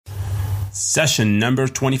Session number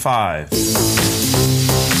 25.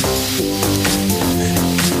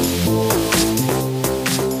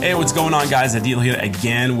 Hey, what's going on, guys? Adil here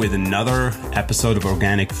again with another episode of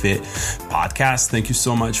Organic Fit Podcast. Thank you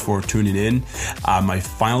so much for tuning in.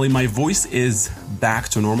 Finally, my voice is back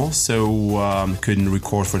to normal, so couldn't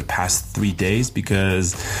record for the past 3 days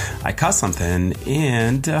because I caught something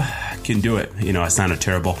and couldn't do it. You know, I sounded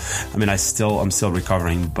terrible. I mean, I'm still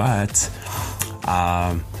recovering, but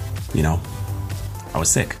I was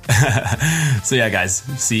sick. So yeah, guys,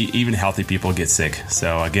 see, even healthy people get sick.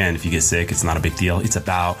 So again, if you get sick, it's not a big deal. It's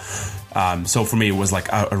about, so for me, it was like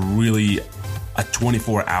a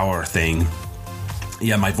 24-hour thing.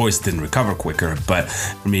 Yeah, my voice didn't recover quicker, but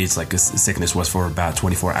for me, it's like a sickness was for about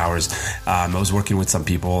 24 hours. I was working with some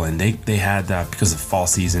people and they had, because of fall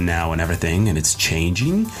season now and everything, and it's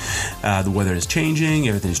changing. The weather is changing,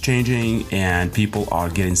 everything's changing, and people are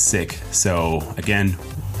getting sick. So again,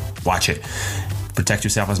 watch it. Protect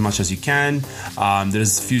yourself as much as you can.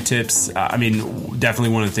 There's a few tips. Definitely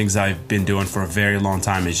one of the things I've been doing for a very long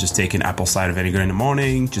time is just taking apple cider vinegar in the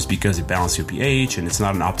morning, just because it balances your pH and it's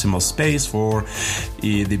not an optimal space for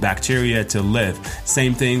the bacteria to live.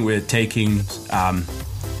 Same thing with taking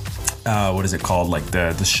what is it called? Like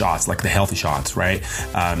the shots, like the healthy shots, right?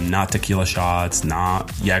 Not tequila shots,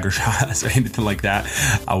 not Jaeger shots or anything like that.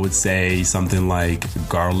 I would say something like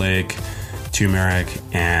garlic, turmeric,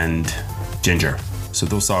 and ginger. So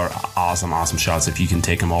those are awesome shots if you can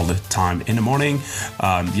take them all the time in the morning.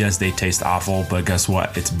 Yes, they taste awful, but guess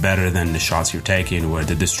what? It's better than the shots you're taking where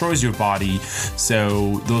it destroys your body.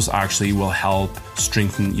 So those actually will help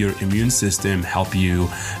strengthen your immune system, help you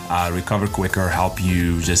recover quicker, help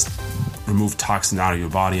you just remove toxin out of your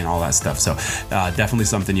body and all that stuff. So definitely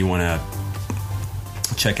something you want to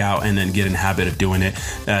check out and then get in the habit of doing it.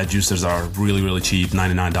 Juicers are really cheap,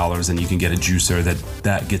 $99, and you can get a juicer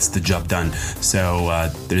that gets the job done.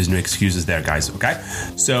 So there's no excuses there, guys. Okay,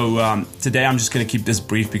 so today I'm just going to keep this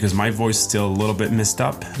brief because my voice is still a little bit messed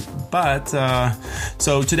up. But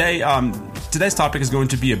so today's topic is going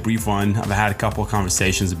to be a brief one. I've had a couple of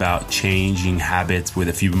conversations about changing habits with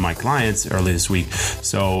a few of my clients early this week.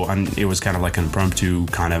 So it was kind of like an impromptu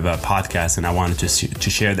kind of a podcast, and I wanted to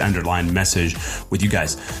share the underlying message with you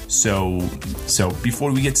guys. So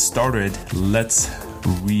before we get started, let's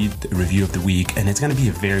read the review of the week, and it's going to be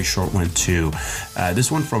a very short one too.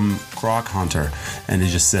 This one from Croc Hunter, and it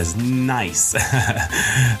just says, "Nice,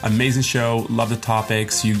 amazing show. Love the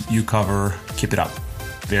topics you cover. Keep it up.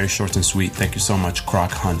 Very short and sweet. Thank you so much,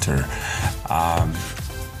 Croc Hunter."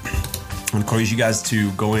 I encourage you guys to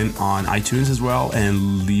go in on iTunes as well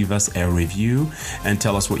and leave us a review and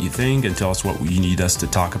tell us what you think and tell us what you need us to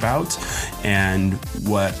talk about and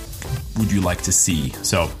what would you like to see.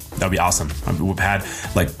 So that'd be awesome. We've had,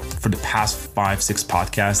 like, for the past 5-6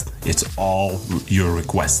 podcasts, it's all your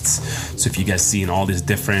requests. So if you guys seen all these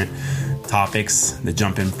different topics that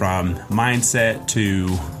jump in from mindset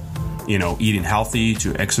to eating healthy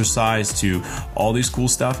to exercise to all this cool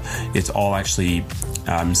stuff, it's all actually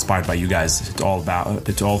inspired by you guys. It's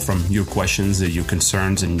all from your questions, your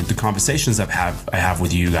concerns, and the conversations I have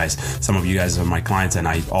with you guys. Some of you guys are my clients, and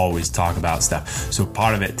I always talk about stuff. So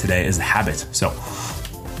part of it today is a habit. So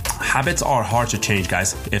habits are hard to change,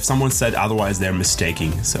 guys. If someone said otherwise, they're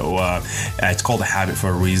mistaking. So it's called a habit for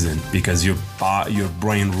a reason, because your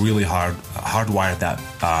brain really hardwired that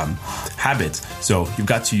habit. So you've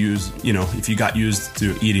got to use, if you got used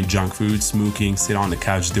to eating junk food, smoking, sit on the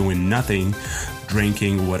couch doing nothing,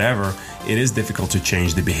 drinking, whatever, it is difficult to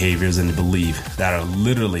change the behaviors and the belief that are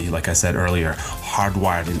literally, like I said earlier,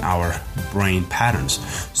 hardwired in our brain patterns.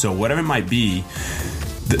 So whatever it might be,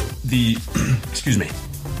 the excuse me,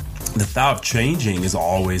 the thought of changing is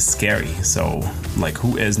always scary. So, like,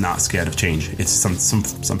 who is not scared of change? It's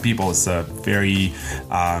some people, it's a very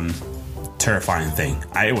terrifying thing.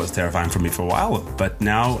 It was terrifying for me for a while, but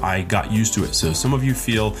now I got used to it. So some of you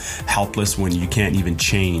feel helpless when you can't even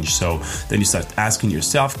change. So then you start asking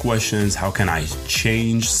yourself questions. How can I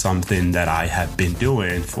change something that I have been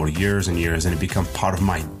doing for years and years, and it becomes part of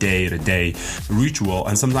my day-to-day ritual?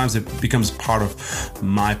 And sometimes it becomes part of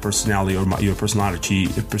my personality or your personality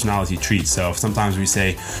trait. So sometimes we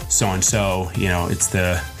say so-and-so, it's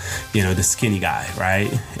the skinny guy,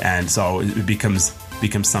 right? And so it becomes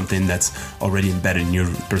becomes something that's already embedded in your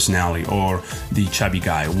personality, or the chubby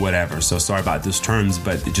guy, whatever. So sorry about those terms,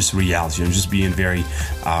 but it's just reality. I'm just being very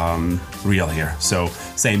real here. So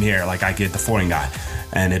same here, like I get the foreign guy,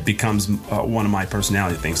 and it becomes one of my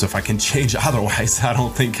personality things. So if I can change otherwise, I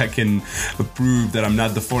don't think I can prove that I'm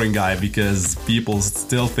not the foreign guy, because people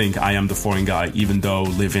still think I am the foreign guy, even though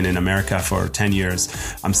living in America for 10 years,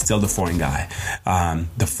 I'm still the foreign guy,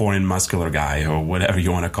 the foreign muscular guy, or whatever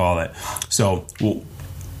you want to call it. So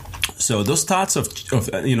those thoughts of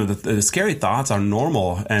the scary thoughts are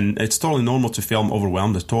normal, and it's totally normal to feel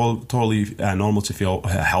overwhelmed. It's totally normal to feel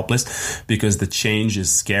helpless, because the change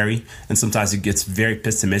is scary, and sometimes it gets very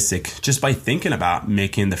pessimistic just by thinking about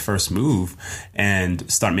making the first move and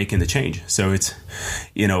start making the change. So it's,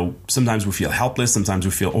 sometimes we feel helpless, sometimes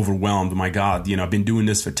we feel overwhelmed. My God, I've been doing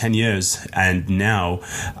this for 10 years, and now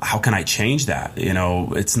how can I change that?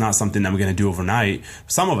 It's not something I'm going to do overnight.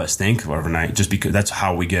 Some of us think overnight, just because that's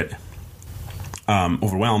how we get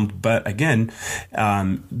overwhelmed. But again,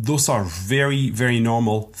 those are very, very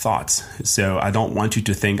normal thoughts. So I don't want you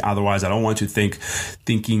to think otherwise. I don't want you to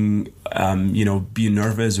thinking, being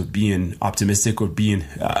nervous or being optimistic or being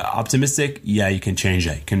optimistic. Yeah, you can change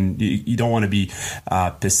that. You don't want to be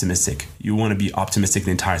pessimistic. You want to be optimistic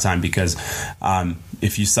the entire time, because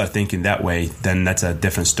if you start thinking that way, then that's a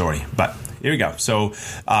different story. But here we go. So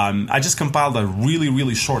I just compiled a really,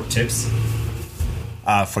 really short tips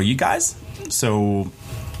for you guys. So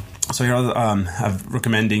here I'm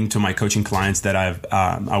recommending to my coaching clients that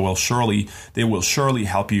they will surely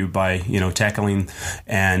help you by tackling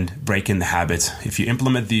and breaking the habits. If you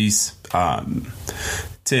implement these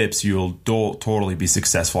tips, you'll totally be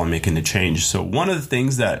successful in making the change. So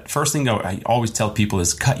first thing I always tell people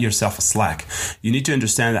is cut yourself a slack. You need to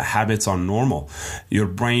understand that habits are normal. Your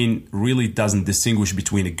brain really doesn't distinguish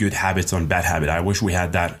between a good habit and a bad habit. I wish we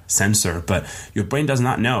had that sensor, but your brain does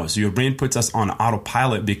not know. So your brain puts us on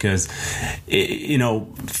autopilot because,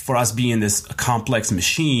 for us being this complex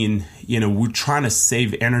machine, we're trying to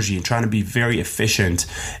save energy and trying to be very efficient,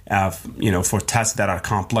 for tasks that are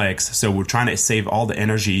complex. So we're trying to save all the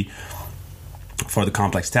energy for the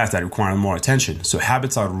complex tasks that require more attention. So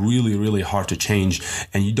habits are really, really hard to change,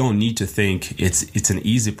 and you don't need to think it's an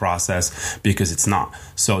easy process, because it's not.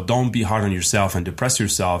 So don't be hard on yourself and depress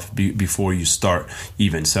yourself before you start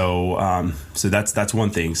even. So that's one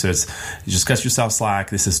thing. So it's just cut yourself slack.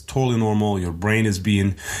 This is totally normal. Your brain is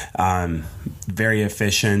being very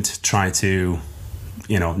efficient, trying to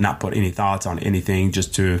not put any thoughts on anything,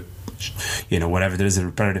 just to whatever there is a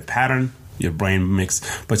repetitive pattern. Your brain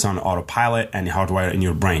puts on autopilot and hardwire it in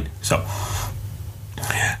your brain. So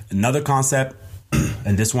another concept,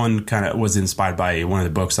 and this one kind of was inspired by one of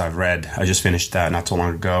the books I've read. I just finished that not too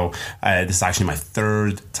long ago. This is actually my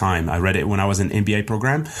third time. I read it when I was in an MBA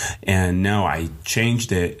program, and now I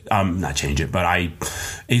changed it. Not change it, but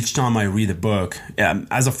each time I read a book,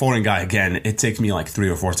 as a foreign guy, again, it takes me like 3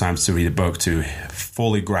 or 4 times to read a book to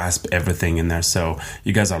fully grasp everything in there. So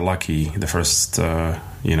you guys are lucky. The first,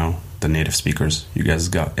 the native speakers, you guys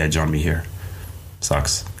got edge on me here.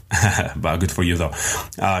 Sucks. But good for you though.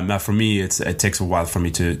 For me, it takes a while for me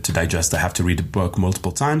to digest. I have to read the book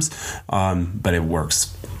multiple times, but it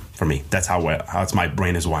works for me. That's how it's my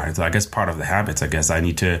brain is wired. So I guess part of the habits, I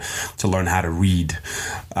need to learn how to read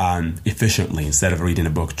efficiently instead of reading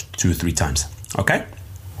a book 2 or 3 times. Okay.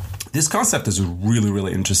 This concept is really,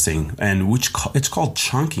 really interesting, and it's called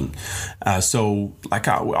chunking. So like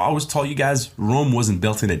I always tell you guys, Rome wasn't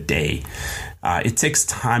built in a day. It takes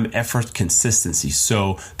time, effort, consistency.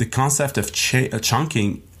 So the concept of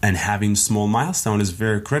chunking and having small milestone is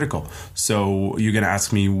very critical. So you're going to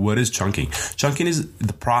ask me, what is chunking? Chunking is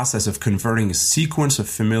the process of converting a sequence of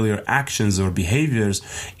familiar actions or behaviors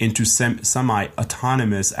into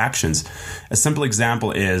semi-autonomous actions. A simple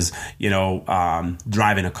example is,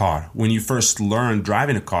 driving a car. When you first learn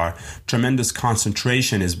driving a car, tremendous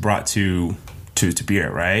concentration is brought to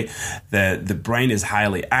bear, right? The brain is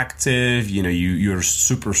highly active, you're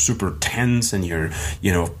super, super tense, and you're,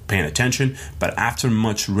 paying attention. But after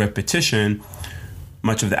much repetition,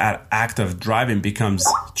 much of the act of driving becomes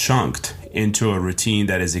chunked into a routine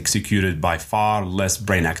that is executed by far less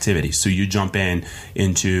brain activity. So you jump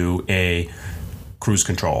into a cruise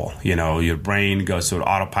control, your brain goes to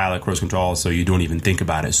autopilot cruise control, so you don't even think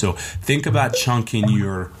about it. So think about chunking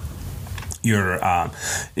your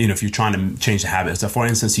if you're trying to change the habit. So for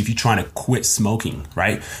instance, if you're trying to quit smoking,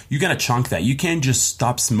 right, you're going to chunk that. You can't just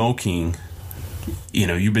stop smoking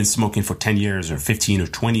you've been smoking for 10 years or 15 or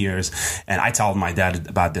 20 years. And I tell my dad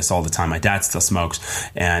about this all the time. My dad still smokes,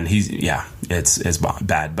 and it's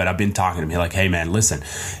bad. But I've been talking to him like, hey man, listen,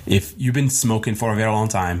 if you've been smoking for a very long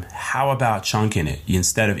time, how about chunking it?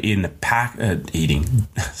 Instead of eating a pack, oh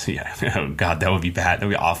God, that would be bad. That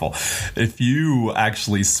would be awful. If you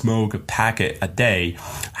actually smoke a packet a day,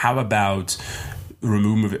 how about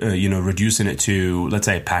reducing it to, let's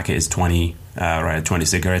say a packet is 20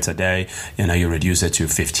 cigarettes a day, you reduce it to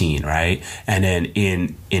 15, right? And then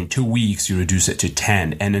in 2 weeks, you reduce it to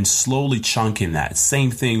 10, and then slowly chunking that.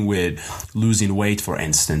 Same thing with losing weight, for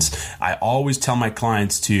instance. I always tell my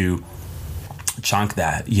clients to chunk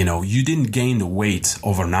that. You didn't gain the weight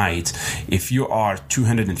overnight. If you are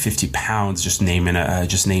 250 pounds, just naming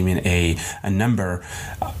a number,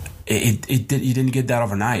 you didn't get that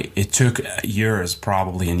overnight. It took years,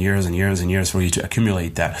 probably, and years and years and years for you to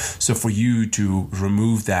accumulate that. So for you to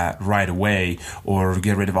remove that right away or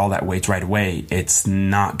get rid of all that weight right away, it's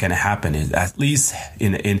not going to happen, at least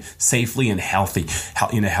in safely and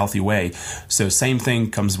in a healthy way. So same thing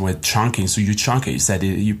comes with chunking. So you chunk it. You said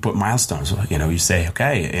you put milestones. You say,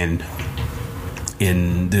 okay,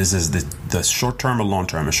 and this is the short term or long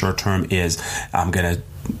term. A short term is I'm going to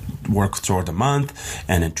work toward a month,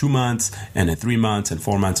 and in 2 months, and in 3 months, and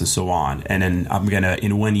 4 months, and so on. And then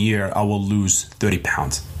in 1 year, I will lose 30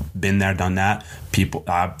 pounds. Been there, done that.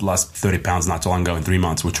 I've lost 30 pounds not too long ago in 3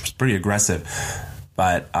 months, which was pretty aggressive.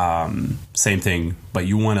 But same thing, but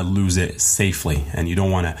you want to lose it safely, and you don't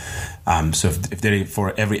want to. So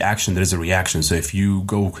for every action, there's a reaction. So if you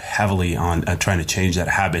go heavily on trying to change that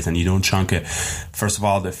habit and you don't chunk it, first of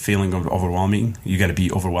all, the feeling of overwhelming, you got to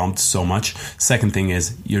be overwhelmed so much. Second thing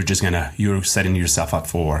is you're you're setting yourself up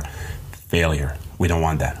for failure. We don't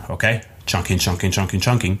want that. Okay, chunking.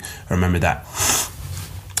 Remember that.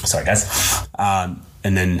 Sorry, guys.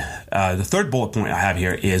 And then the third bullet point I have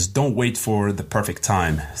here is don't wait for the perfect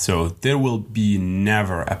time. So there will be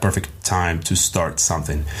never a perfect time to start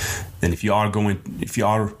something. Then if you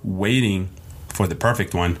are waiting for the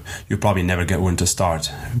perfect one, you'll probably never get one to start.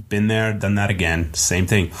 Been there, done that again. Same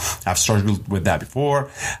thing. I've struggled with that before.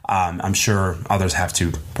 I'm sure others have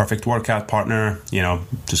too. Perfect workout partner,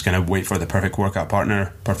 just going to wait for the perfect workout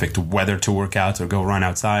partner, perfect weather to work out or go run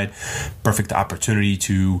outside, perfect opportunity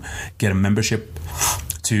to get a membership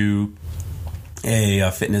to a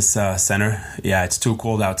fitness center. Yeah, it's too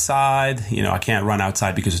cold outside. I can't run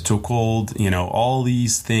outside because it's too cold. All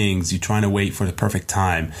these things, you're trying to wait for the perfect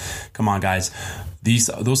time. Come on, guys.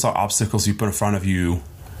 Those are obstacles you put in front of you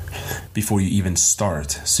before you even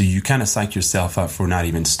start. So you kind of psych yourself up for not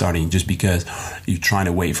even starting just because you're trying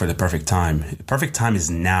to wait for the perfect time. The perfect time is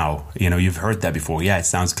now. You've heard that before. Yeah, it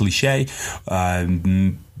sounds cliche,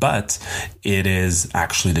 but it is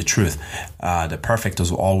actually the truth. The perfect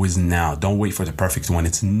is always now. Don't wait for the perfect one.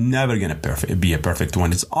 It's never going to be a perfect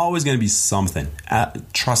one. It's always going to be something.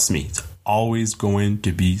 Trust me, it's always going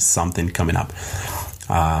to be something coming up.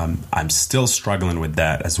 I'm still struggling with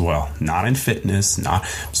that as well. Not in fitness,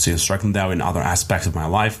 still struggling that in other aspects of my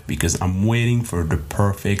life because I'm waiting for the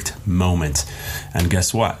perfect moment. And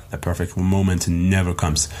guess what? The perfect moment never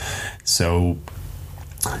comes. So,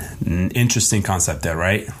 interesting concept there,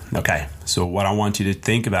 right? Okay. So what I want you to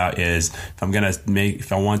think about is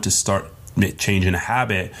if I want to start changing a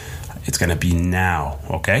habit, it's going to be now.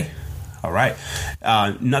 Okay. All right.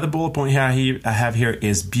 Another bullet point here I have here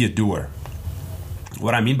is be a doer.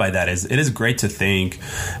 What I mean by that is it is great to think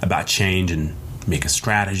about change and make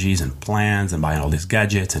strategies and plans and buy all these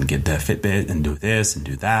gadgets and get the Fitbit and do this and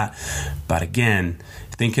do that. But again,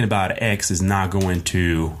 thinking about X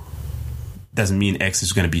doesn't mean X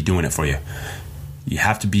is going to be doing it for you. You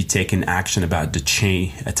have to be taking action about the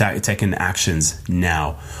change, taking actions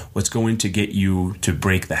now. What's going to get you to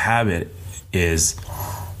break the habit is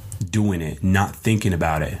doing it, not thinking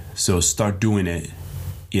about it. So start doing it.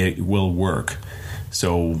 It will work.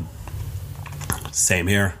 So same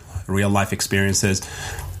here, real life experiences,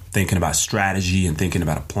 thinking about strategy and thinking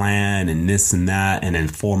about a plan and this and that. And then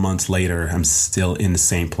 4 months later, I'm still in the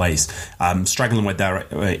same place. I'm struggling with that.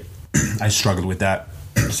 Right? I struggled with that.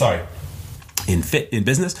 Sorry. In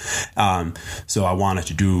business. So I wanted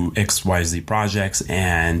to do XYZ projects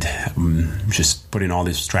and just putting all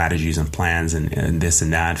these strategies and plans and this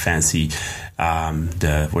and that fancy,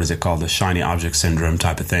 the shiny object syndrome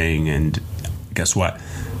type of thing. And guess what?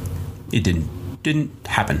 It didn't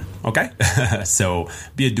happen. Okay. So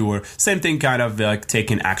be a doer. Same thing, kind of like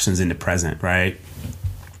taking actions in the present, right?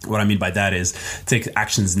 What I mean by that is take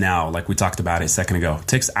actions now, like we talked about a second ago.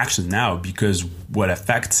 Takes actions now because what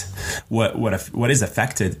is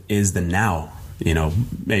affected is the now.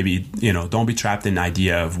 Maybe, don't be trapped in the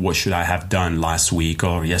idea of what should I have done last week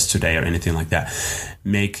or yesterday or anything like that.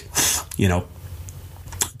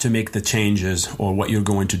 To make the changes or what you're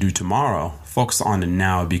going to do tomorrow, focus on it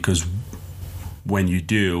now, because when you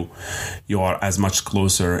do, you are as much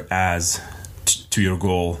closer as to your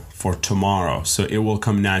goal for tomorrow. So it will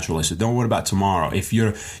come naturally. So don't worry about tomorrow. If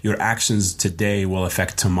your actions today will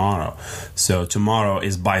affect tomorrow. So tomorrow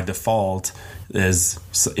is by default is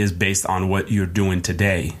based on what you're doing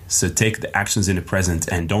today. So take the actions in the present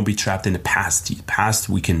and don't be trapped in the past. The past,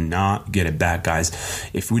 we cannot get it back, guys.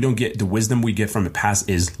 If we don't get the wisdom we get from the past,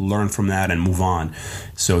 is learn from that and move on.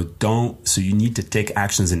 So you need to take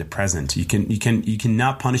actions in the present. You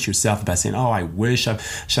cannot punish yourself by saying, I wish I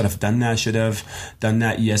should have done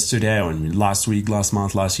that yesterday or last week, last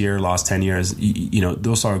month, last year, last 10 years.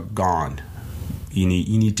 Those are gone. You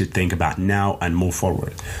need to think about now and move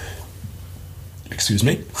forward. Excuse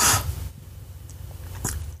me.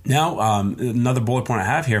 Now, another bullet point I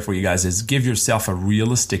have here for you guys is give yourself a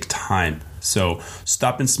realistic time. So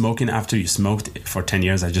stopping smoking after you smoked for 10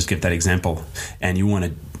 years. I just give that example. And you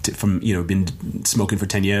want to, been smoking for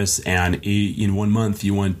 10 years and in 1 month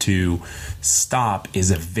you want to stop,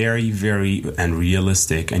 is a very, very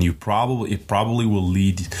unrealistic, and it probably will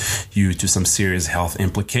lead you to some serious health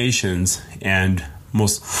implications, and you're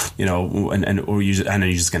just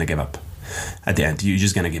going to give up. At the end, you're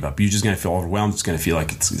just going to give up. You're just going to feel overwhelmed. It's going to feel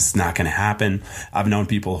like it's not going to happen. I've known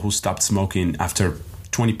people who stopped smoking after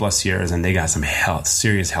 20 plus years and they got some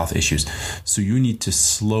serious health issues. So you need to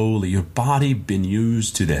slowly, your body been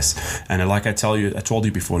used to this. And like I told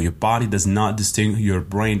you before, your brain does not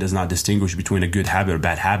distinguish between a good habit or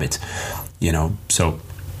bad habit, so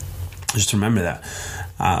just remember that.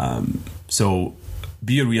 So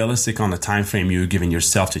be realistic on the time frame you're giving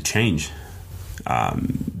yourself to change.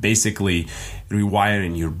 Basically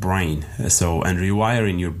rewiring your brain. And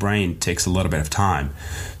rewiring your brain takes a little bit of time.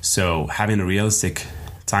 So having a realistic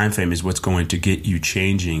time frame is what's going to get you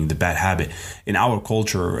changing the bad habit. In our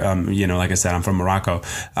culture, like I said, I'm from Morocco.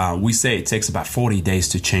 We say it takes about 40 days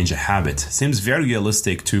to change a habit. Seems very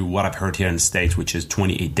realistic to what I've heard here in the States, which is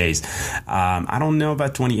 28 days. I don't know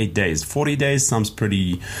about 28 days. 40 days sounds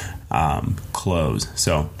pretty close.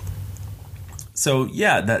 So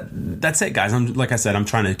yeah, that's it, guys. Like I said, I'm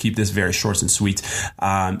trying to keep this very short and sweet.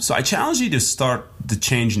 So I challenge you to start the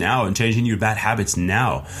change now and changing your bad habits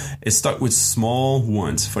now. Start with small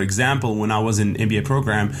ones. For example, when I was in MBA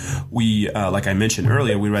program, we, like I mentioned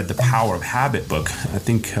earlier, we read The Power of Habit book. I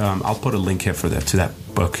think I'll put a link here to that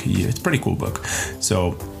book. Yeah, it's a pretty cool book.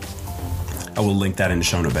 So I will link that in the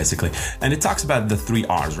show note, basically. And it talks about the 3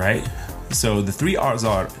 R's, right? So the 3 R's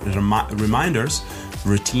are reminders,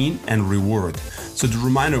 routine, and reward. So the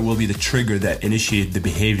reminder will be the trigger that initiates the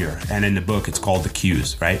behavior. And in the book, it's called the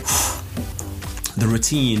cues, right? The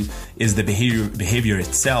routine is the behavior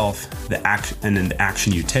itself, and then the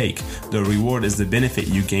action you take. The reward is the benefit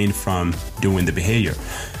you gain from doing the behavior.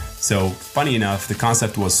 So funny enough, the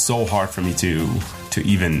concept was so hard for me to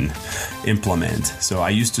even implement. So I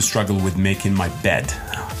used to struggle with making my bed.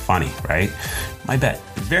 Funny, right? My bed.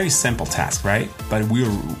 Very simple task, right? But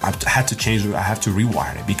I had to change it. I have to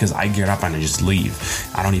rewire it because I get up and I just leave.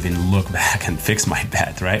 I don't even look back and fix my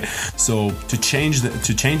bed, right? So to change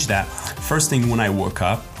that, first thing when I woke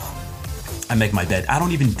up, I make my bed. I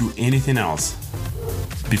don't even do anything else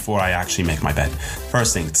before I actually make my bed.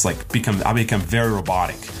 First thing, it's like I become very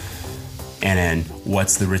robotic. And then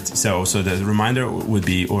what's so the reminder would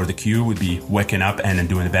be, or the cue would be waking up and then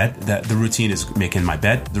doing the bed. The routine is making my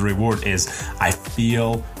bed. The reward is I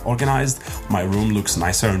feel organized. My room looks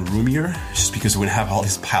nicer and roomier just because we have all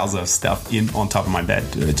these piles of stuff on top of my bed.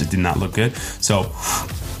 It just did not look good. So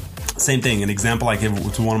same thing, an example I gave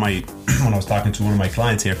to when I was talking to one of my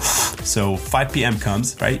clients here. So 5 p.m.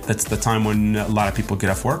 comes, right? That's the time when a lot of people get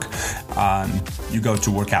off work. You go to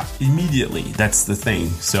work out immediately. That's the thing.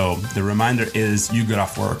 So the reminder is you get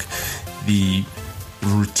off work. The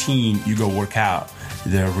routine, you go work out.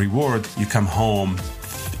 The reward, you come home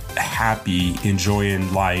happy,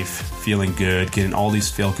 enjoying life, feeling good, getting all these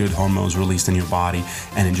feel-good hormones released in your body,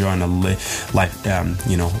 and enjoying a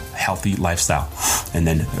healthy lifestyle. And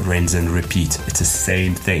then rinse and repeat. It's the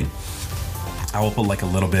same thing. I will put like a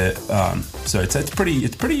little bit. So it's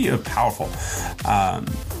pretty powerful.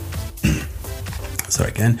 Sorry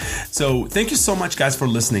again. So thank you so much, guys, for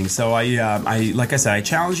listening. So I like I said, I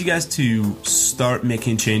challenge you guys to start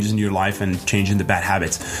making changes in your life and changing the bad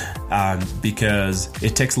habits, because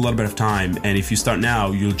it takes a little bit of time. And if you start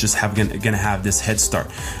now, you'll just gonna have this head start.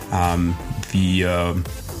 The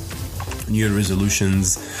New Year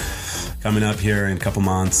resolutions coming up here in a couple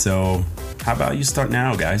months. So how about you start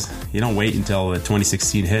now, guys? You don't wait until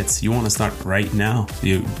 2016 hits. You want to start right now.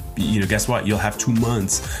 You know, guess what? You'll have 2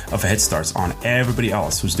 months of a head start on everybody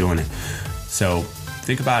else who's doing it. So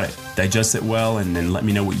think about it, digest it well, and then let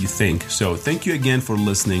me know what you think. So thank you again for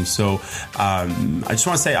listening. So I just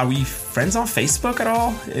want to say, are we friends on Facebook at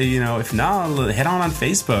all? You know, if not, head on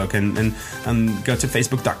Facebook and go to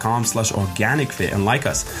facebook.com/organicfit and like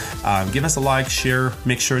us. Give us a like, share,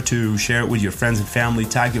 make sure to share it with your friends and family,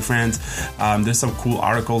 tag your friends. There's some cool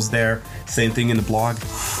articles there. Same thing in the blog.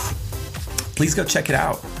 Please go check it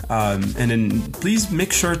out. And then please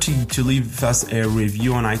make sure to leave us a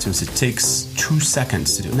review on iTunes. It takes 2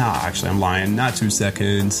 seconds to do. No, actually, I'm lying. Not 2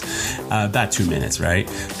 seconds. About 2 minutes, right?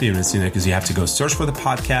 2 minutes, you know, because you have to go search for the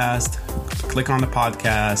podcast, click on the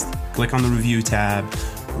podcast, click on the review tab,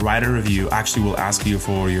 write a review. Actually, we'll ask you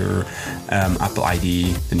for your Apple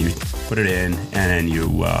ID. Then you put it in, and then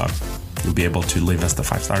you'll be able to leave us the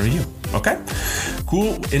 5-star review. Okay?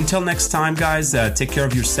 Cool. Until next time, guys, take care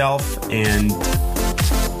of yourself and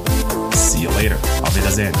see you later. Auf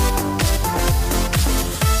Wiedersehen.